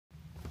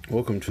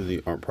Welcome to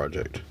the Art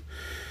Project.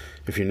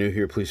 If you're new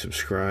here, please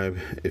subscribe.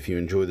 If you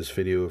enjoy this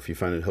video, if you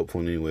find it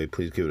helpful in any way,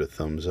 please give it a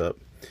thumbs up.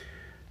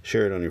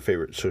 Share it on your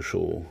favorite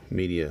social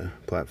media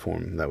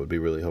platform. That would be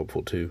really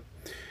helpful too.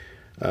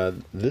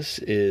 This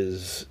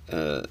is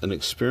an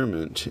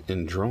experiment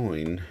in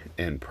drawing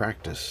and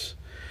practice.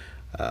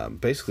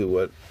 Basically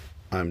what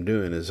I'm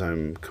doing is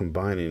I'm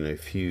combining a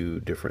few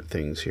different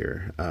things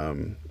here.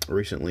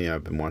 Recently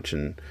I've been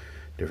watching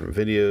different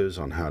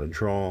videos on how to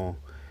draw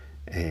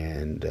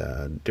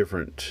and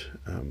different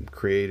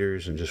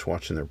creators, and just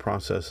watching their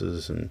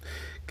processes and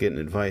getting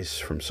advice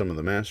from some of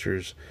the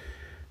masters.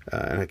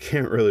 And I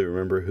can't really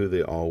remember who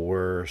they all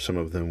were. Some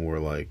of them were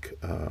like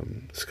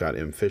Scott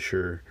M.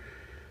 Fisher.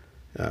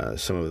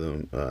 Some of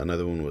them,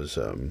 another one was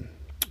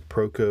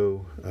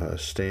Proco,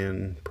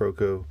 Stan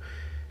Proco.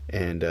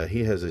 And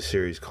he has a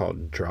series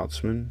called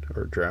Draftsman.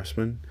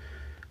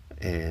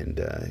 And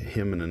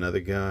him and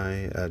another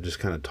guy just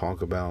kind of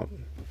talk about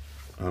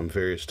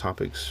various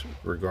topics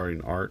regarding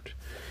art.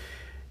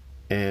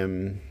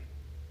 And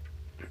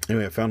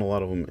anyway, I found a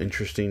lot of them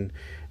interesting.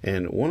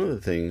 And one of the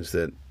things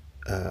that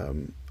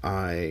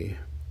I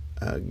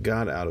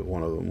got out of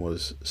one of them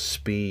was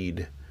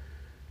speed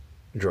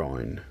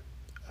drawing.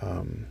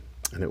 And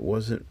it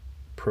wasn't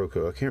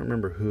Proco. I can't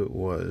remember who it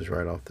was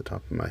right off the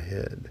top of my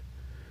head.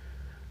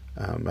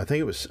 I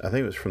think it was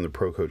from the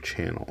Proco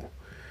channel.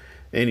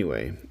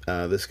 Anyway,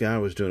 this guy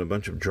was doing a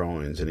bunch of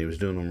drawings, and he was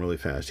doing them really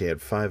fast. He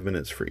had 5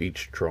 minutes for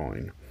each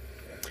drawing.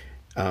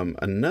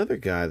 Another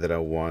guy that I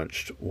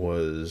watched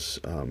was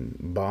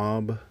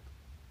Bob.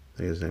 I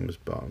think his name was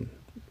Bob.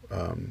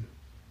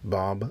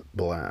 Bob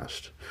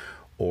Blast,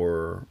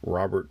 or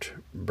Robert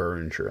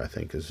Beringer, I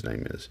think his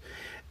name is.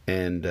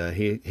 And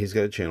he's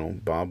got a channel,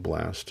 Bob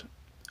Blast,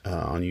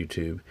 on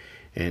YouTube,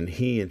 and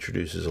he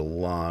introduces a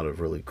lot of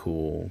really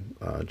cool,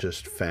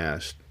 just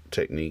fast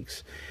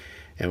techniques.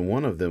 And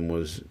one of them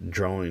was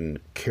drawing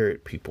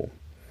carrot people.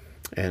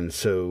 And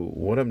so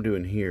what I'm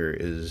doing here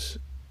is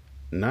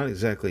not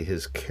exactly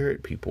his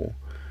carrot people,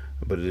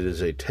 but it is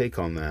a take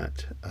on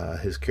that.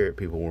 His carrot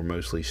people were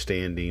mostly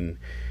standing,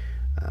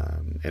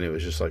 and it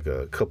was just like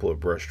a couple of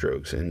brush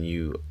strokes, and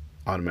you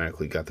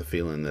automatically got the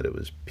feeling that it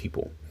was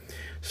people,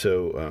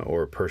 so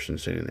or a person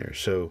standing there.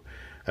 So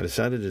I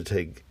decided to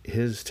take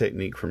his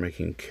technique for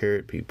making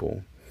carrot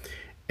people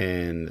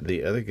and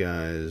the other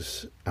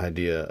guy's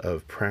idea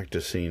of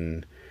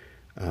practicing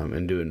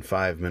and doing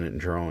 5-minute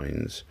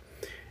drawings,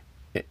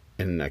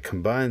 and I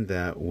combined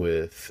that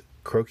with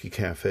Croquis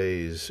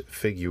Cafe's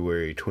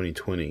Figuary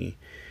 2020,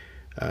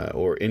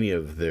 or any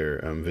of their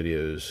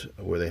videos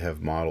where they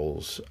have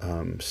models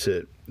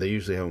sit. They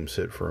usually have them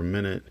sit for a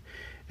minute,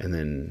 and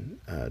then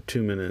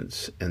 2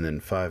 minutes, and then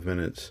 5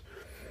 minutes.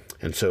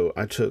 And so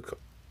I took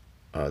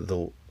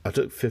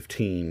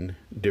 15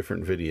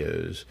 different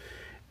videos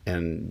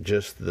and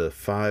just the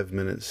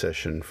 5-minute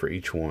session for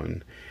each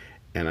one,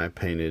 and I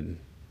painted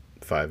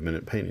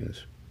 5-minute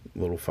paintings,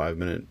 little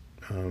 5-minute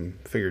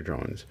figure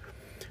drawings.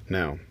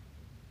 Now,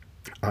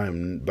 I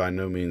am by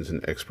no means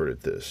an expert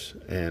at this,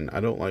 and I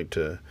don't like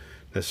to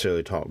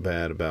necessarily talk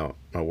bad about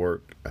my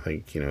work. I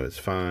think, it's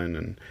fine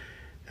and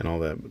all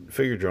that. But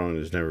figure drawing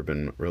has never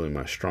been really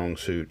my strong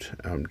suit.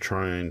 I'm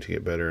trying to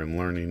get better and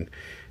learning,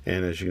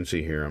 and as you can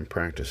see here, I'm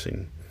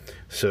practicing.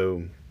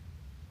 So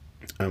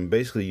I'm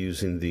basically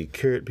using the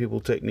carrot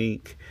people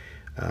technique,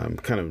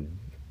 kind of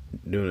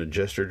doing a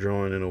gesture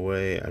drawing in a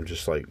way. I'm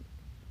just like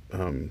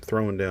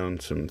throwing down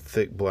some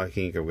thick black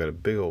ink. I've got a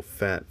big old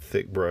fat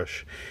thick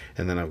brush,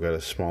 and then I've got a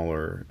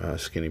smaller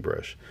skinny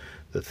brush.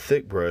 The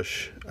thick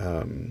brush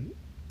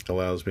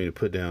allows me to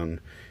put down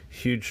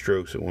huge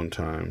strokes at one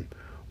time,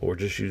 or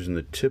just using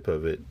the tip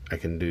of it, I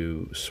can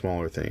do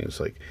smaller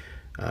things, like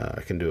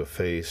I can do a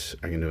face,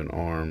 I can do an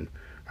arm,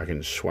 I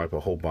can swipe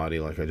a whole body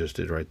like I just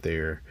did right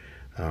there.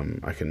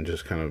 I can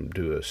just kind of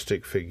do a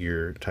stick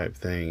figure type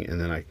thing, and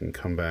then I can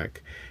come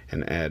back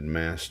and add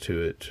mass to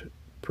it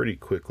pretty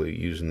quickly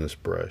using this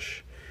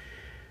brush.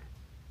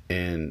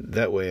 And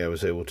that way I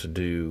was able to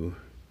do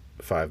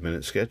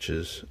 5-minute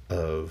sketches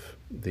of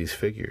these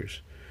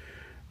figures.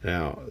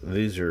 Now,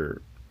 these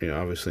are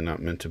obviously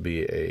not meant to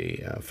be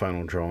a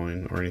final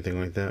drawing or anything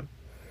like that.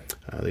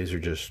 These are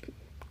just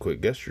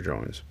quick gesture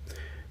drawings.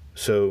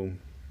 So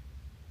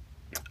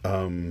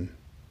the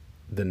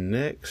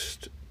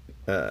next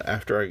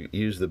after I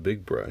used the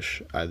big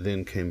brush, I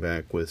then came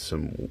back with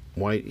some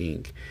white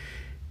ink,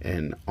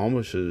 and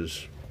almost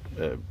as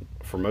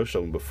for most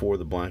of them, before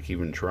the black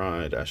even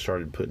dried, I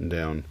started putting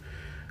down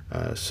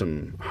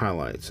some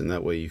highlights, and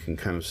that way you can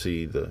kind of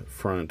see the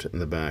front and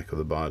the back of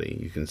the body.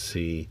 You can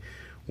see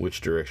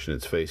which direction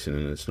it's facing,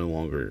 and it's no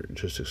longer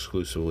just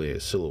exclusively a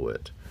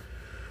silhouette.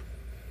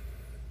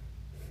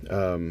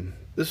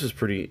 This is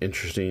pretty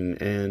interesting,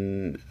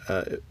 and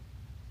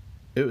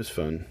it was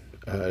fun.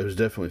 It was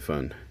definitely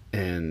fun,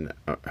 and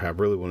I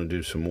really want to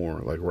do some more.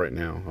 Like right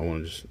now, I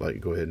want to just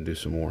go ahead and do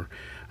some more.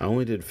 I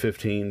only did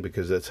 15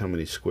 because that's how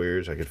many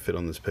squares I could fit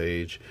on this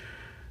page.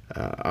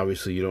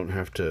 Obviously, you don't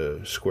have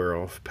to square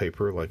off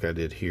paper like I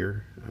did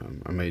here.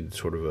 I made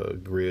sort of a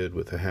grid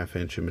with a 1/2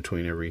 inch in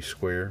between every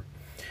square.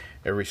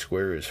 Every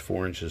square is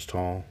 4 inches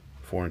tall,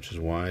 4 inches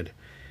wide.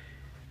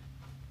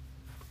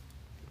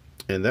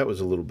 And that was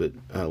a little bit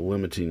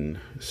limiting.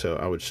 So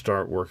I would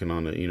start working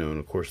on it, and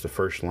of course the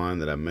first line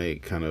that I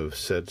make kind of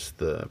sets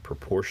the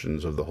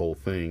proportions of the whole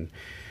thing.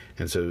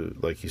 And so,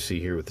 like you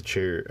see here with the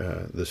chair,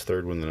 this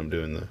third one that I'm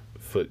doing, the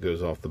foot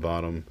goes off the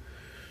bottom.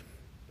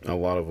 A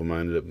lot of them I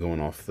ended up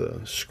going off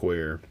the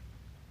square.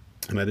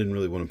 And I didn't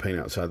really want to paint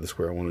outside the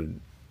square. I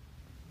wanted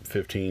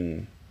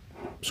 15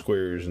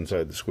 squares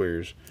inside the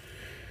squares.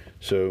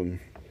 So,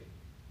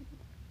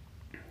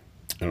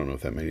 I don't know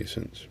if that made any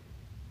sense.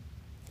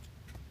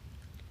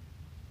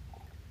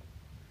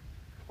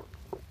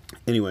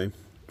 Anyway,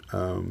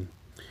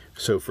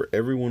 so for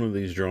every one of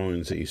these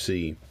drawings that you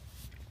see,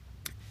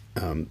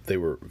 they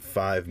were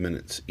 5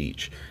 minutes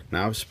each.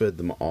 Now I've sped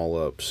them all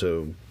up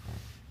so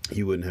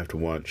you wouldn't have to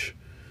watch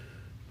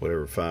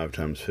whatever 5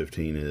 times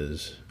 15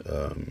 is.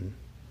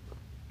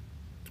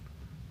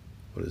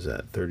 What is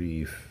that?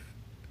 30?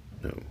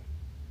 No,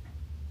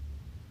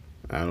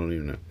 I don't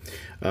even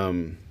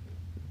know.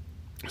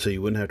 So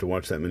you wouldn't have to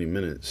watch that many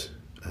minutes.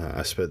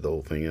 I sped the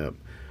whole thing up.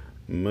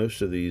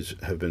 Most of these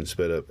have been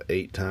sped up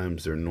 8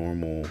 times their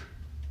normal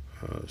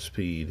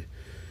speed.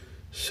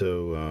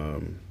 So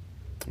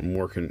I'm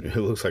working, it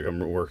looks like I'm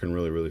working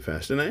really, really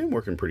fast. And I am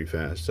working pretty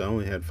fast. I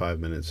only had 5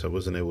 minutes. I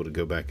wasn't able to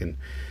go back and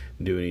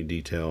do any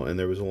detail. And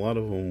there was a lot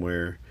of them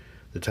where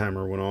the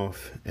timer went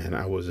off and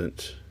I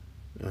wasn't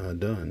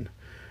done.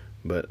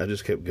 But I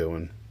just kept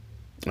going.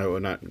 Well,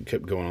 not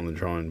kept going on the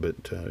drawing,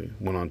 but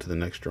went on to the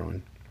next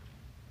drawing.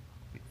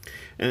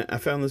 And I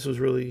found this was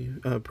really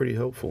pretty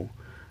helpful.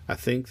 I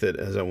think that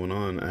as I went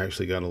on, I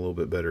actually got a little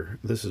bit better.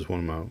 This is one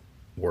of my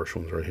worst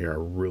ones right here. I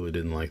really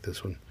didn't like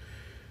this one.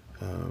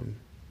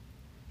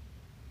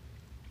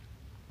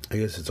 I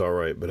guess it's all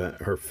right,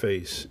 but her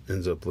face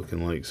ends up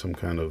looking like some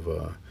kind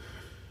of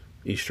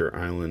Easter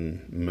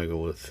Island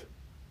megalith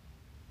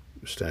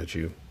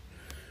statue.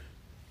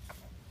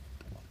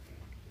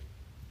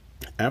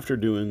 After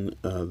doing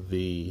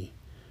the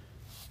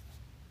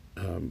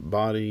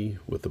body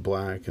with the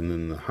black and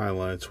then the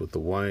highlights with the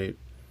white,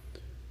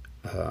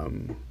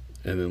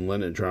 and then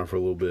letting it dry for a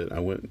little bit, I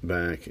went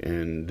back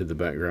and did the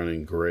background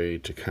in gray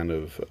to kind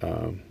of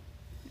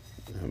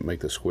make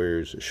the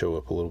squares show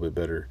up a little bit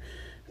better,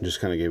 and just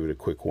kind of gave it a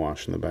quick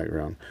wash in the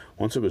background.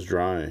 Once it was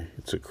dry,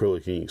 it's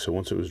acrylic ink, so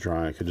once it was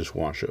dry I could just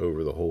wash it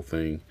over the whole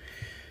thing.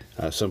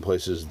 Some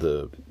places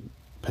the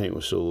paint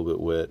was still a little bit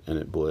wet and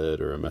it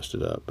bled or I messed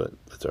it up, but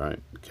that's alright,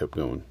 kept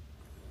going.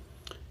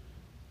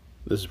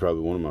 This is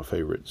probably one of my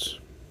favorites.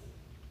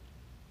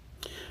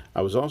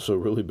 I was also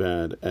really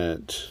bad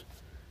at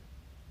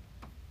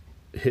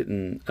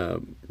hitting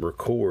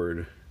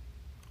record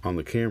on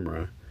the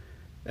camera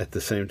at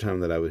the same time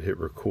that I would hit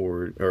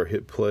record or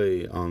hit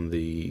play on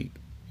the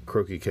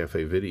Croquis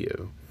Cafe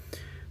video.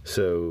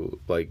 So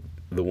like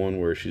the one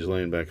where she's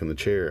laying back in the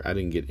chair, I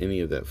didn't get any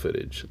of that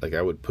footage. Like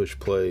I would push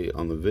play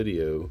on the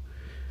video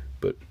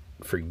but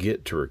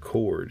forget to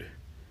record.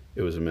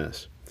 It was a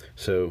mess.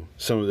 So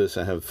some of this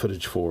I have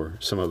footage for,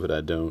 some of it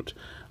I don't.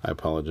 I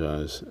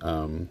apologize.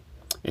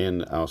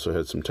 And I also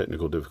had some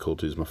technical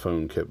difficulties. My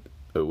phone kept,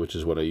 which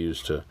is what I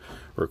used to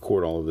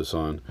record all of this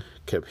on,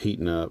 kept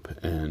heating up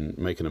and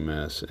making a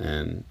mess,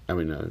 and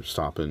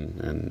stopping,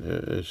 and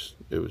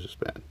it was just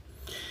bad.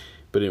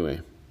 But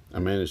anyway, I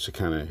managed to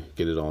kind of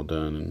get it all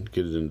done and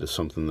get it into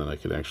something that I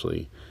could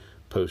actually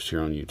post here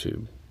on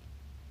YouTube.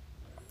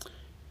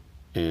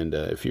 And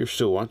if you're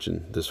still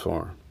watching this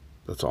far,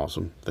 that's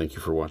awesome. Thank you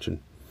for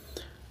watching.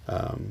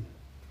 I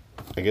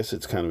guess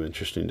it's kind of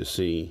interesting to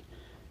see,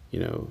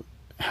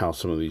 how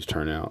some of these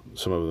turn out.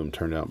 Some of them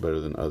turned out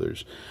better than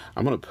others.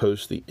 I'm going to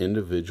post the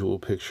individual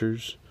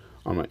pictures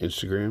on my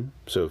Instagram.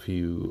 So if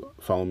you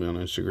follow me on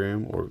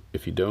Instagram, or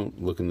if you don't,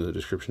 look in the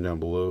description down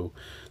below.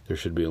 There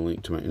should be a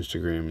link to my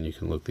Instagram, and you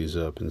can look these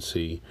up and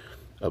see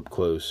up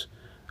close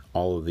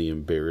all of the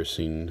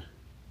embarrassing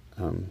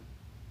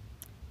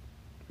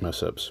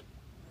mess ups.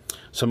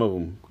 Some of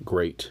them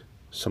great,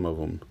 some of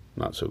them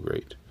not so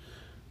great.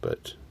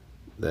 But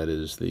that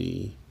is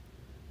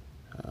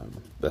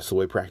that's the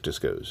way practice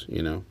goes,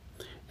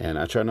 and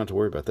I try not to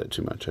worry about that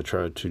too much. I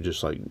try to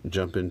just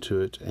jump into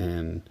it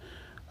and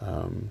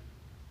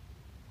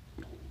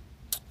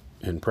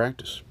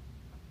practice.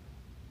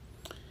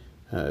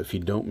 If you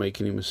don't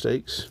make any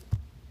mistakes,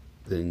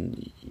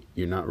 then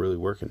you're not really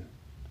working.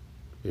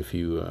 If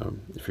you're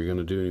going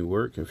to do any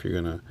work, if you're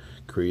going to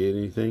create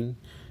anything,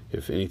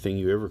 if anything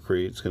you ever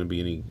create is going to be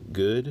any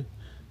good,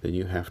 then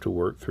you have to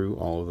work through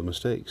all of the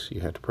mistakes.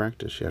 You have to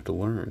practice. You have to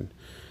learn.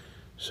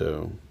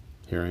 So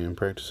here I am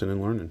practicing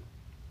and learning.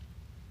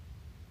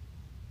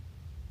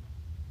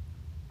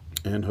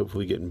 And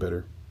hopefully getting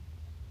better.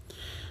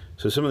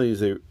 So some of these,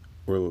 they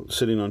were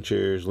sitting on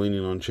chairs,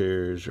 leaning on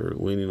chairs, or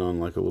leaning on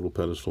like a little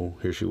pedestal.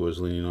 Here she was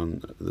leaning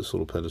on this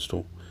little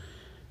pedestal.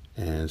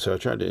 And so I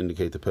tried to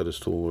indicate the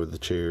pedestal or the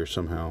chair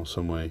somehow,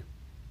 some way.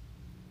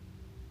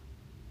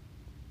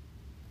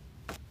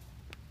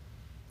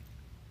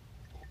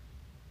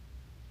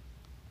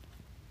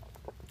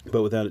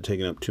 But without it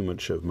taking up too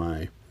much of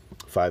my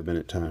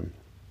 5-minute time.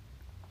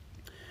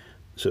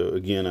 So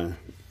again, I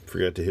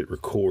forgot to hit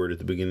record at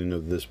the beginning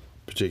of this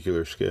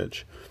particular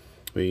sketch.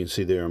 But you can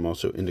see there I'm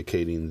also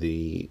indicating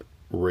the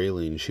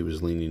railing she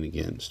was leaning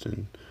against,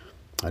 and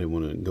I didn't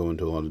want to go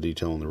into a lot of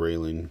detail on the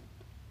railing.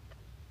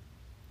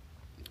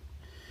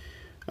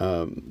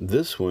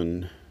 This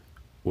one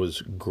was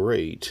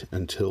great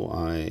until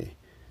I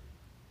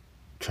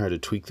tried to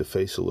tweak the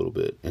face a little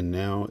bit, and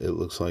now it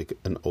looks like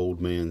an old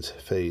man's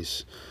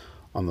face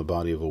on the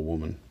body of a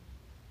woman.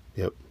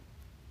 Yep,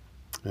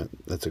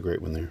 that's a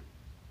great one there.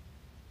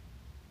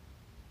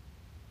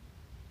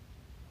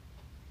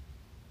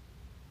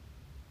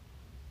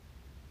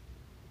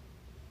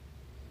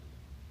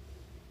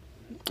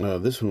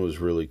 This one was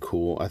really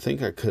cool. I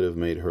think I could have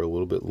made her a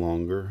little bit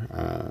longer.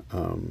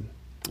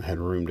 I had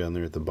room down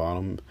there at the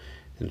bottom,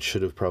 and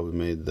should have probably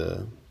made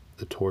the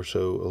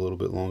torso a little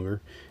bit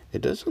longer.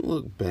 It doesn't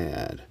look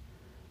bad,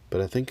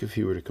 but I think if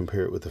you were to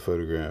compare it with the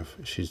photograph,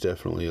 she's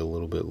definitely a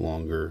little bit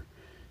longer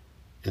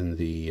in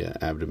the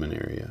abdomen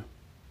area.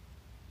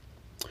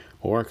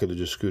 Or I could have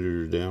just scooted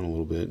her down a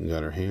little bit and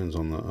got her hands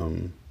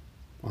on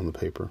the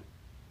paper.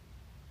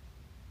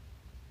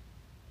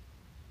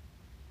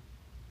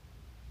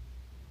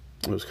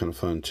 It was kind of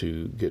fun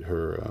to get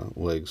her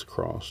legs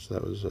crossed.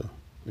 That was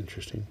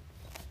interesting.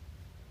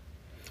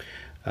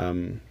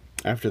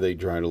 After they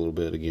dried a little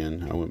bit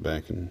again, I went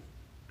back and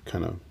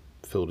kind of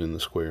filled in the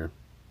square.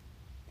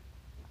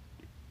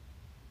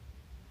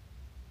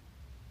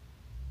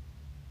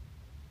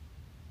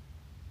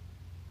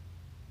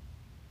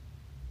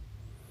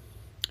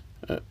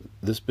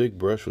 This big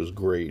brush was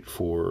great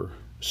for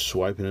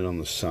swiping it on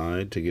the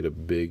side to get a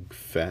big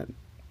fat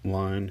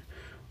line,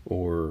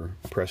 or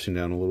pressing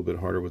down a little bit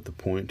harder with the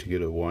point to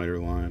get a wider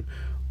line,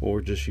 or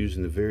just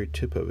using the very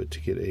tip of it to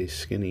get a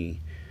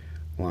skinny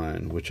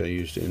line, which I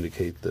use to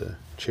indicate the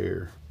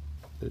chair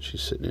that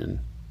she's sitting in.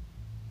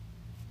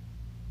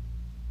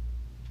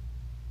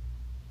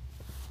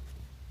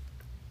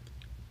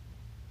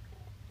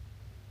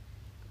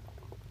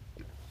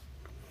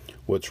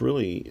 What's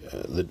really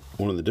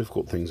one of the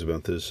difficult things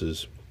about this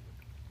is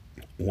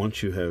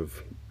once you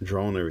have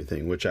drawn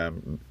everything, which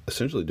I'm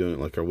essentially doing it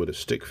like I would a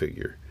stick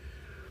figure.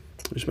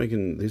 Just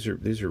making these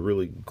are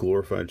really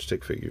glorified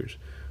stick figures,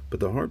 but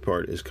the hard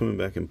part is coming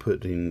back and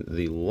putting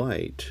the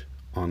light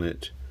on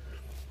it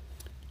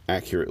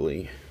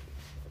accurately.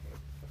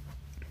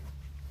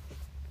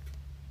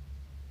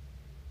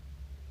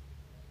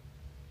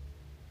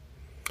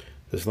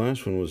 This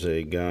last one was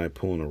a guy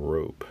pulling a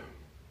rope.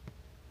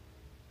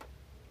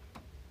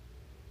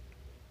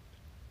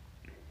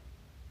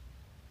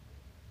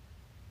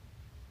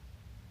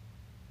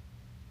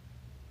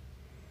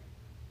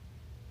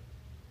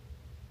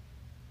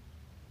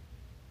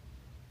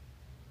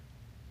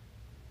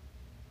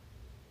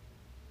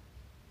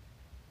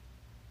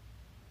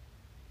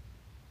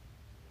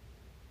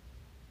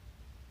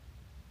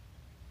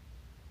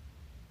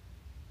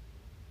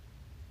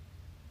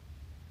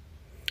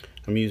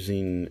 I'm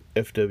using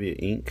FW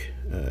ink,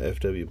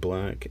 FW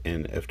black,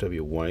 and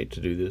FW white to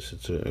do this.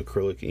 It's an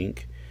acrylic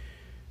ink.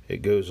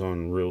 It goes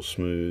on real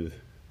smooth.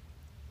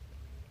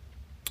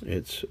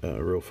 It's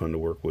real fun to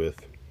work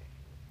with.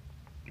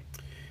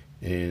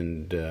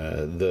 And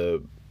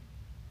the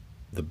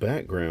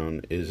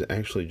background is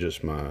actually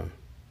just my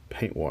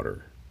paint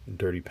water,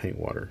 dirty paint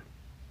water.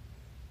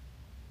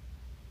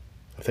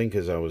 I think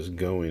as I was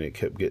going, it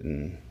kept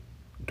getting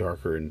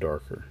darker and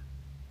darker.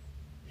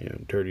 You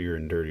know, dirtier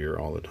and dirtier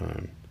all the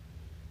time.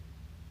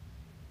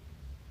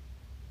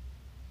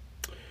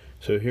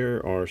 So here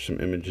are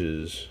some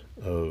images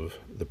of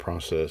the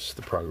process,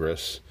 the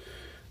progress,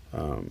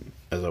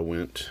 as I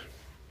went.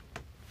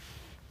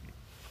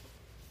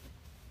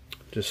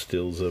 Just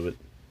stills of it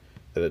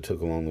that I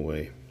took along the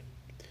way.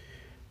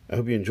 I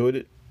hope you enjoyed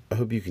it. I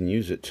hope you can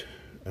use it.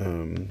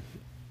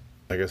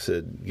 Like I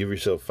said, give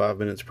yourself 5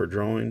 minutes per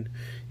drawing.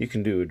 You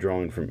can do a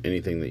drawing from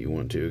anything that you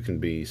want to. It can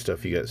be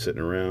stuff you got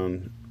sitting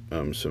around,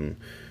 some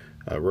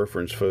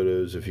reference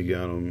photos if you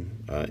got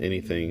them,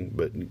 anything,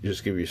 but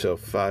just give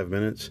yourself 5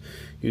 minutes.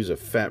 Use a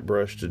fat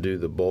brush to do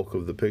the bulk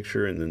of the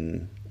picture, and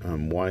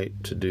then white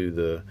to do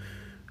the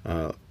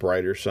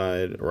brighter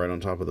side right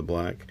on top of the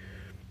black.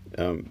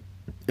 And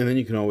then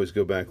you can always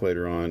go back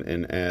later on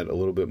and add a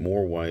little bit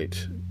more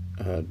white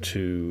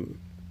to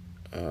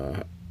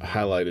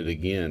highlight it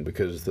again,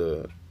 because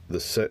the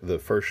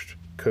first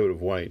coat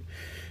of white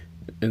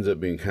ends up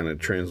being kind of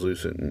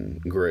translucent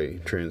and gray,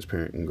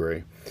 transparent and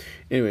gray.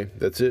 Anyway,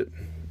 that's it.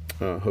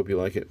 Hope you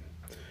like it.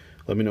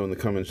 Let me know in the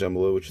comments down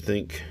below what you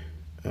think.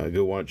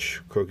 Go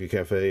watch Croquis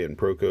Cafe and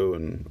Proco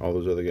and all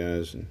those other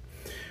guys,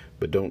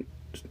 but don't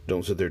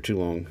sit there too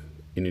long.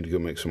 You need to go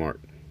make some art.